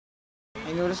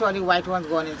And you notice all the white ones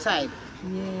going inside.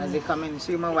 Yeah. As they come in,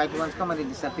 see my white ones come and they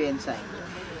disappear inside.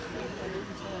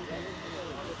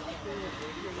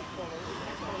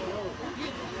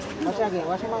 Watch again,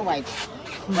 watch my white.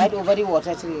 White over the water,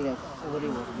 actually, over the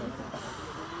water.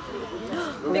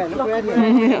 Look right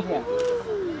here. Look here.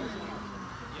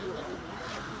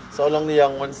 So how long the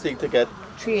young ones take to get?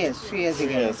 3 years, 3 years 3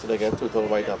 again. years, so they get total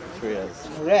white after 3 years.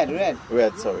 Red.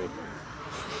 Red, sorry.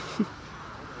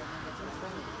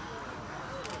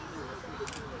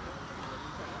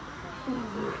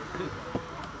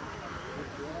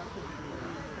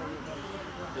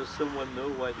 Does someone know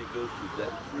why they go to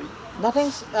that tree?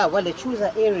 Nothing's, well, they choose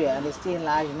an area and they stay in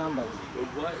large numbers.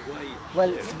 But why?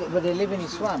 Well, but they live in the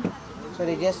swamp, so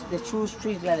they choose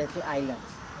trees like little islands.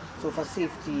 So for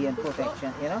safety and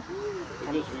protection, you know.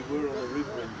 Because we were on a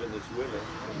river in Venezuela,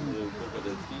 and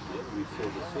we saw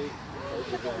the same.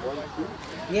 They don't want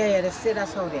to. Yeah, they stay,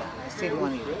 that's how they are. They stay in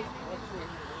one area.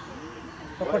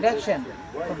 For protection,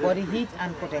 for body heat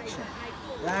and protection.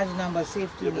 Large numbers,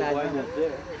 safety in large numbers.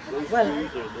 Those Well,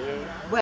 trees are there.